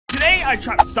I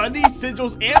trapped Sunday,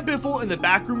 Sigils, and Biffle in the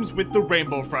Backrooms with the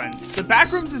Rainbow Friends. The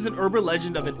Backrooms is an urban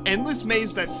legend of an endless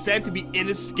maze that's said to be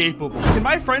inescapable. Can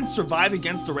my friends survive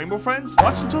against the Rainbow Friends?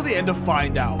 Watch until the end to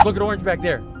find out. Look at Orange back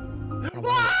there.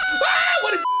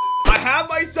 I have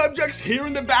my subjects here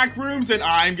in the back rooms and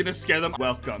I'm gonna scare them.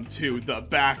 Welcome to the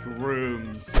back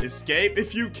rooms. Escape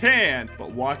if you can,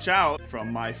 but watch out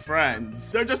from my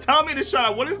friends. They're just telling me to shut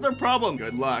up. What is their problem?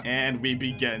 Good luck. And we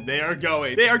begin. They are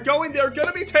going. They are going. They're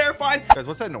gonna be terrified. Guys,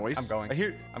 what's that noise? I'm going.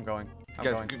 I'm going.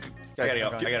 Guys, going. guys, I gotta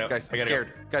go. Guys, I'm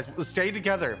scared. Guys, let's stay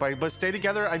together. By stay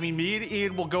together, I mean me and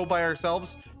Ian will go by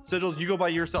ourselves. Sigils, you go by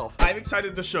yourself. I'm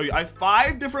excited to show you. I have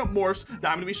 5 different morphs that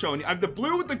I'm gonna be showing you. I have the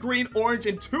blue with the green, orange,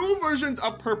 and 2 versions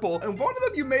of purple. And one of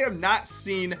them you may have not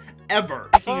seen ever.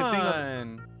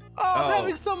 Fun. I'm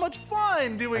having so much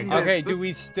fun doing this. Okay, do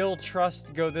we still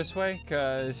trust go this way?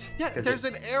 Cause there's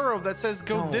an arrow that says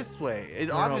go this way.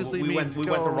 It obviously means we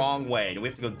went the wrong way. We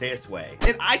have to go this way.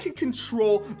 And I can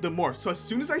control the morphs. So as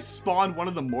soon as I spawn one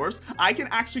of the morphs, I can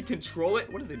actually control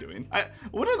it. What are they doing?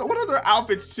 What are their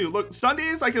outfits too? Look, Sunday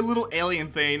is like a little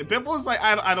alien thing. Bimble is like,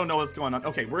 I don't know what's going on.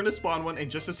 Okay, we're gonna spawn one in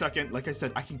just a second. Like I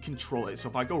said, I can control it. So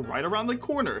if I go right around the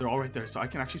corner, they're all right there. So I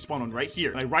can actually spawn one right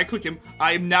here. And I right click him.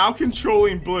 I am now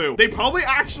controlling blue. They probably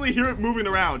actually hear it moving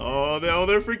around. Oh,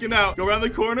 they're freaking out. Go around the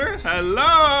corner.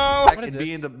 Hello. I can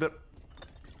be in the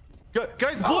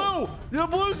guys, blue. The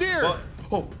blue's here.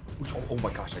 Oh my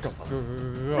gosh, I just saw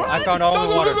that. I found all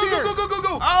the water.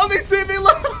 Go. Oh, they see me.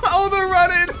 Look. Oh, they're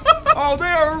running. Oh, they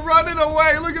are running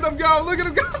away. Look at them go. Look at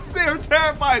them go. They are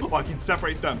terrified. Oh, I can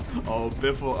separate them. Oh,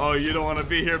 Biffle. Oh, you don't want to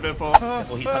be here, Biffle.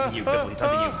 Biffle, he's hunting you. Biffle, he's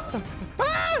hunting you.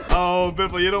 Oh,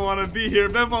 Biffle, you don't want to be here,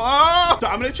 Biffle. Oh! So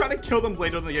I'm going to try to kill them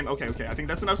later in the game. Okay. I think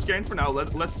that's enough scaring for now.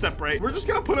 Let's separate. We're just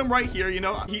going to put him right here. You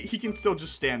know, he can still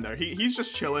just stand there. He's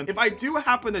just chilling. If I do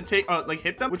happen to take,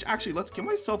 hit them, which actually, let's give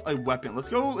myself a weapon. Let's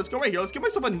go right here. Let's give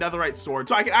myself a netherite sword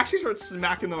so I can actually start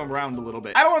smacking them around a little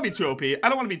bit. I don't want to be too OP. I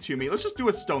don't want to be too mean. Let's just do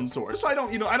a stone sword. Just so I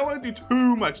don't want to do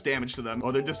too much damage to them.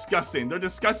 Oh, they're disgusting. They're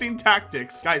disgusting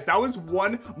tactics. Guys, that was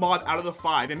 1 mod out of the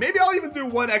 5. And maybe I'll even do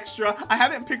 1 extra. I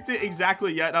haven't picked it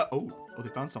exactly yet. Oh, they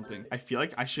found something. I feel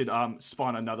like I should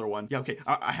spawn another one. Yeah, okay.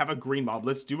 I have a green mob.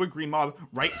 Let's do a green mob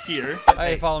right here.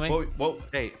 Hey, follow me. Whoa.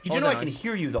 Hey, you do know I can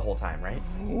hear you the whole time, right?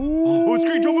 Oh, it's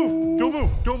green. Don't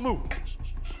move. Don't move.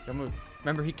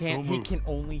 Remember, he can't. He can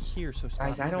only hear. So stop.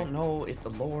 Guys, I don't know if the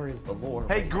lore is the lore.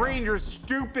 Hey, right green, now. you're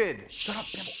stupid. Shut up,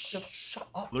 Biffle. Shut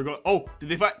up. They're going. Oh, did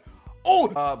they find?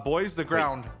 Oh, boys, the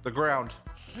ground. The ground.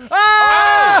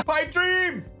 Ah! Pipe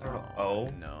dream. Oh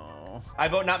no. I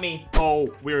vote not me.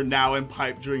 Oh, we're now in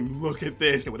pipe dream. Look at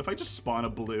this. What if I just spawn a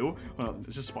blue?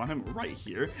 Just spawn him right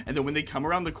here, and then when they come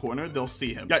around the corner, they'll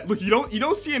see him. Yeah, look, you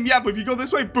don't see him yet, but if you go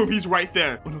this way, boom, he's right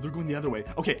there. Oh no, they're going the other way.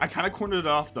 Okay, I kind of cornered it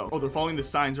off though. Oh, they're following the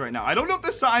signs right now. I don't know if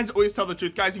the signs always tell the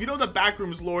truth, guys. If you know the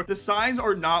Backrooms lore, the signs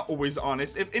are not always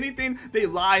honest. If anything, they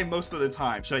lie most of the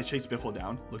time. Should I chase Biffle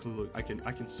down? Look. I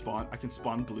can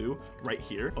spawn blue right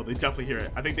here. Oh, they definitely hear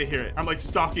it. I think they hear it. I'm like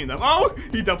stalking them. Oh,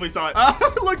 he definitely saw it.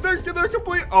 Look, they're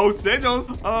complete. Oh, Sigils.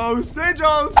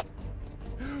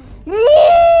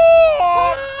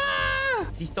 Whoa!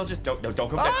 He still just don't come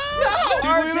back. No!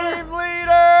 Our team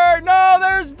leader! No,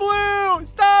 there's blue!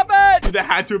 Stop it! Dude, that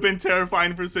had to have been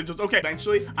terrifying for Sigils. Okay,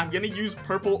 eventually, I'm gonna use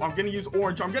purple. I'm gonna use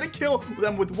orange. I'm gonna kill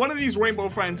them with one of these rainbow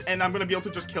friends, and I'm gonna be able to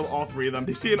just kill all 3 of them.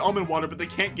 They see an almond water, but they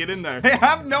can't get in there. They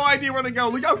have no idea where to go.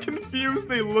 Look how confused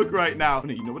they look right now. Oh,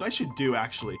 no, you know what I should do,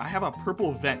 actually? I have a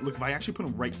purple vent. Look, if I actually put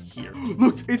him right here.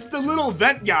 Look, it's the little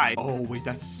vent guy. Oh, wait,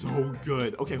 that's so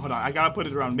good. Okay, hold on. I gotta put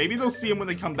it around. Maybe they'll see him when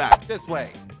they come back. This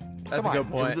way. That's a good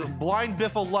point. The blind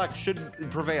Biffle luck should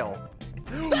prevail.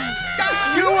 You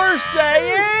were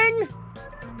saying?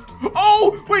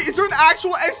 Oh, wait, is there an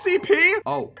actual SCP?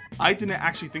 Oh, I didn't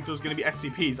actually think there was going to be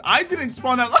SCPs. I didn't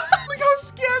spawn that. Look how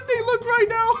scared they look right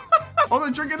now. Oh, they're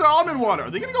drinking their almond water. Are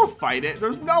they going to go fight it?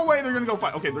 There's no way they're going to go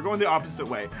fight. Okay, they're going the opposite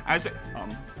way.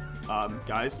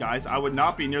 Guys, I would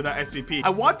not be near that SCP. I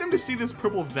want them to see this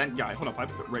purple vent guy. Hold on, if I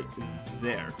put it right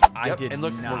there. I did and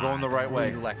look, not. we're going the right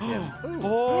way. Elect him.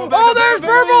 Oh, there's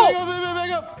purple!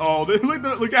 Back up. Oh,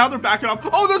 look at how they're backing up.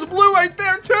 Oh, there's blue right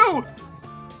there too.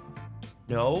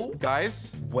 No,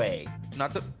 guys, way.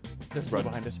 Not the. There's blue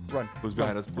behind us. Run. Who's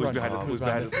behind us? Blue's behind us. Blue's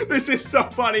behind us. This is so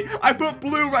funny. I put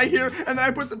blue right here, and then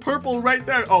I put the purple right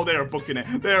there. Oh, they are booking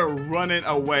it. They're running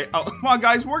away. Oh, come on,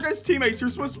 guys. We're guys teammates. You're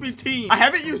supposed to be team. I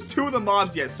haven't used 2 of the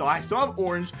mobs yet, so I still have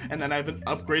orange, and then I have an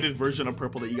upgraded version of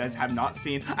purple that you guys have not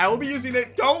seen. I will be using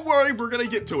it. Don't worry. We're going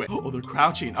to get to it. Oh, they're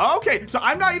crouching. Oh, okay, so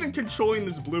I'm not even controlling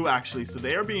this blue, actually, so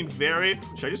they are being very...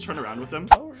 Should I just turn around with them?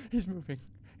 Oh, he's moving.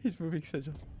 He's moving,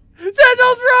 Sigil.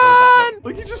 Sigils, run!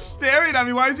 Look, he's just staring at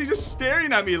me. Why is he just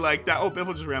staring at me like that? Oh,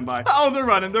 Biffle just ran by. Oh, they're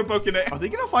running. They're booking it. Are they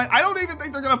gonna find? I don't even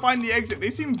think they're gonna find the exit. They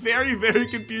seem very, very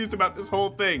confused about this whole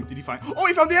thing. Did he find? Oh,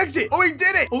 he found the exit. Oh, he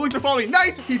did it. Oh, look, they're following.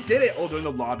 Nice. He did it. Oh, they're in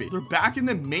the lobby. They're back in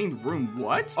the main room.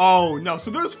 What? Oh, no.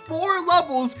 So there's 4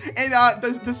 levels, and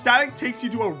the static takes you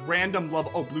to a random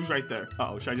level. Oh, Blue's right there.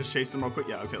 Uh-oh, should I just chase them real quick?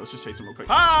 Yeah, okay, let's just chase them real quick.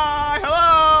 Hi.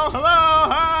 Hello.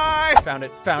 Hello. Hi. Found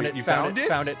it. Found Wait, it. you Found it.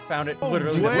 found it? Found it. Found it. Oh,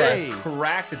 Literally the way. best.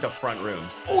 Cracked at the front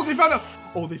rooms. Oh, they found a...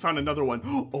 Oh, they found another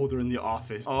one. Oh, they're in the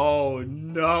office. Oh,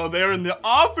 no. They're in the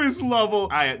office level.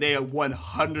 They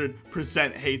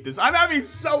 100% hate this. I'm having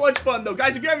so much fun, though.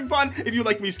 Guys, if you're having fun, if you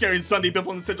like me scaring Sunday,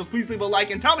 Biffle, and the Sigils, please leave a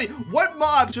like and tell me what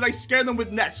mob should I scare them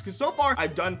with next? Because so far,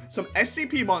 I've done some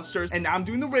SCP monsters, and now I'm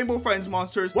doing the Rainbow Friends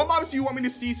monsters. What mobs do you want me to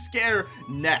see scare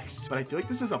next? But I feel like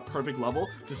this is a perfect level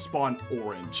to spawn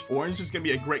Orange. Orange is going to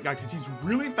be a great guy because he's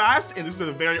really fast, and this is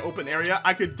a very open area.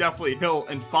 I could definitely kill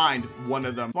and find one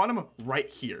of them. Spawn him right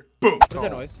here. Boom. What is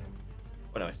that noise?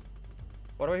 What noise?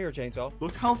 Why do I hear a chainsaw?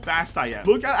 Look how fast I am.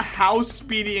 Look at how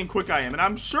speedy and quick I am. And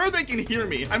I'm sure they can hear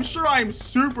me. I'm sure I'm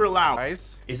super loud.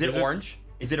 Guys, Is it orange?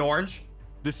 Is it orange?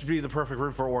 this would be the perfect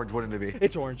room for Orange, wouldn't it be?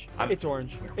 It's orange. It's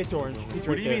orange. It's orange. He's What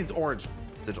right do you there. mean it's orange?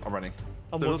 I'm running.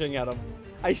 I'm Sigils? looking at him.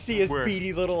 I see his Where?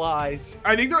 beady little eyes.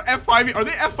 I think they're F5ing. Are they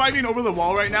F5ing over the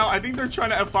wall right now? I think they're trying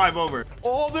to F5 over.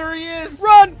 Oh, there he is.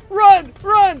 Run! Run!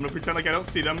 Run! I'm gonna pretend like I don't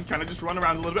see them. Kind of just run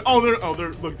around a little bit.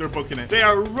 Look, they're booking it. They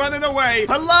are running away.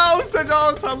 Hello,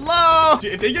 Sigils. Hello.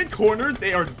 Dude, if they get cornered,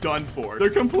 they are done for. They're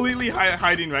completely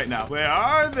hiding right now. Where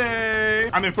are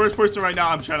they? I'm in first person right now.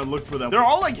 I'm trying to look for them. They're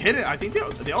all like hidden. I think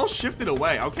they all shifted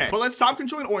away. Okay, but let's stop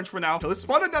controlling Orange for now. Okay, let's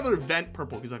spawn another vent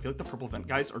Purple because I feel like the purple vent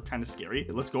guys are kind of scary.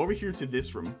 Okay, let's go over here to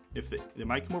this room. If they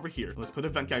might come over here. Let's put a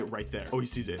vent guy right there. Oh, he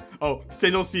sees it. Oh,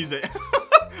 Sigils sees it.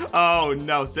 Oh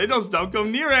no, Sigils, don't go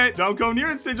near it. Don't go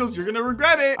near it, Sigils. You're gonna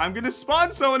regret it. I'm gonna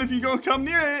spawn someone if you go come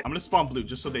near it. I'm gonna spawn Blue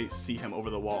just so they see him over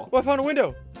the wall. Oh, I found a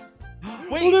window.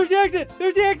 Wait. Oh, there's the exit.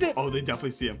 There's the exit. Oh, they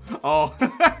definitely see him. Oh,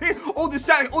 oh, the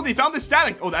static. Oh, they found the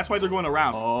static. Oh, that's why they're going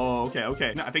around. Oh, okay,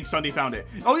 okay. No, I think Sunday found it.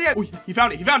 Oh, yeah. Oh, he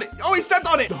found it. He found it. Oh, he stepped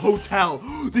on it. The hotel.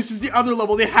 This is the other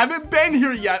level. They haven't been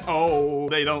here yet. Oh,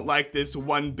 they don't like this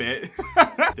one bit.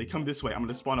 If they come this way, I'm going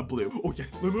to spawn a Blue. Oh, yeah.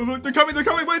 Look, look, look. They're coming. They're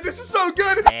coming. Wait, this is so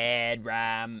good. Red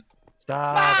ram.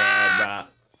 Stop. And,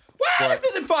 wow, this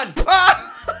isn't fun. Ah!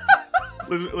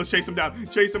 Let's chase him down.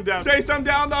 Chase him down. Chase him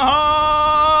down the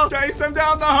hall. Chase him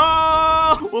down the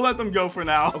hall. We'll let them go for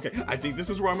now. Okay, I think this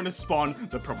is where I'm going to spawn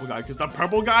the purple guy because the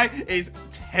purple guy is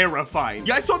terrifying.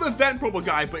 Yeah, I saw the vent purple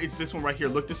guy, but it's this one right here.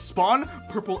 Look, the spawn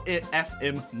purple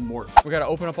FM morph. We gotta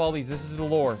open up all these. This is the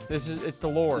lore. It's the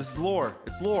lore. It's lore.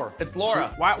 It's lore. It's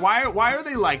Laura. Why are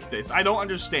they like this? I don't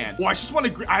understand. Well, I just want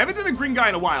to. I haven't done a green guy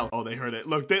in a while. Oh, they heard it.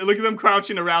 Look, look at them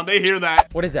crouching around. They hear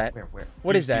that. What is that? Where?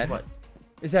 What is that? What?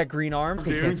 Is that green arm?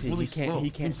 He Dude, can't see. really He can't. slow. He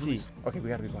can't Really see. Okay, we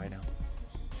gotta be quiet now.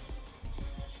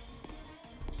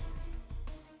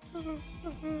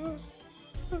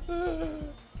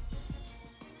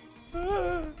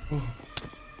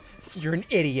 You're an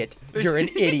idiot. You're an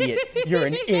idiot. You're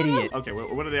an idiot. Okay,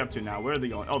 what are they up to now? Where are they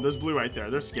going? Oh, there's Blue right there.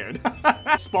 They're scared.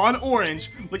 Spawn Orange.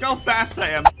 Look how fast I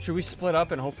am. Should we split up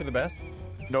and hope for the best?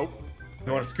 Nope.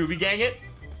 You want to Scooby Gang it?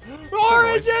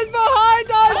 Orange is behind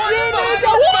us! You need to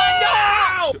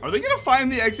Wow! Are they gonna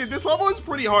find the exit? This level is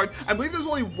pretty hard. I believe there's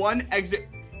only one exit.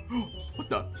 What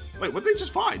the? Wait, what did they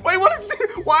just find? Wait, what is this?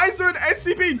 Why is there an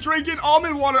SCP drinking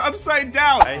almond water upside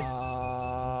down?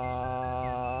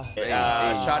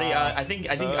 Guys, Shoddy, I think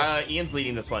Ian's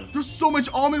leading this one. There's so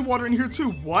much almond water in here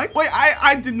too. What? Wait,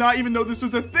 I did not even know this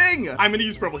was a thing. I'm gonna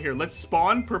use purple here. Let's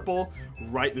spawn purple.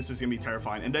 Right, this is gonna be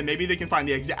terrifying. And then maybe they can find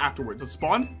the exit afterwards. Let's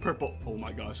spawn purple. Oh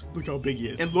my gosh, look how big he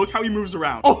is. And look how he moves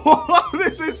around. Oh,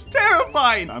 this is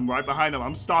terrifying. I'm right behind him.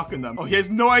 I'm stalking them. Oh, he has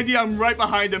no idea I'm right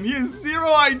behind him. He has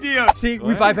zero idea. See,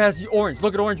 we bypassed the orange.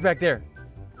 Look at orange back there.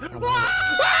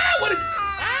 What is...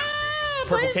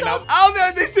 Purple came out.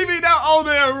 Oh, they see me now. Oh,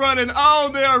 they are running. Oh,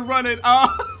 they are running. Oh,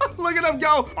 look at them go.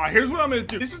 All right, here's what I'm going to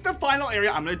do. This is the final area.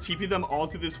 I'm going to TP them all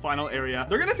to this final area.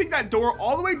 They're going to think that door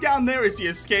all the way down there is the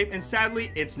escape, and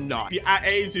sadly, it's not.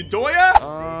 Zudoya?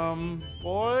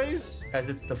 Boys. Guys,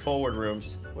 it's the forward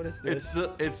rooms. What is this?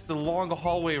 It's the long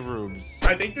hallway rooms.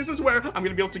 I think this is where I'm going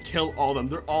to be able to kill all of them.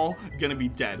 They're all going to be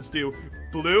dead. Let's do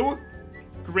blue,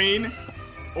 green,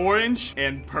 orange,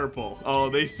 and purple. Oh,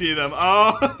 they see them.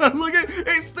 Oh, look at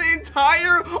it's the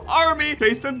entire army.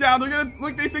 Chase them down. They're gonna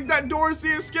look. They think that door is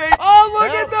the escape. Oh,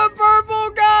 look at the purple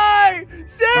guy!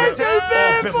 Seriously,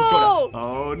 people!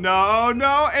 Oh no,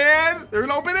 no, and they're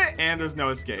gonna open it, and there's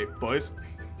no escape, boys.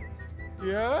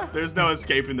 Yeah. There's no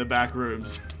escape in the back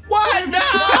rooms. What? No!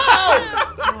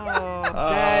 Oh,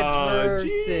 bad person.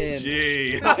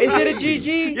 GG. Is it a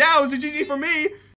GG? Yeah, it was a GG for me.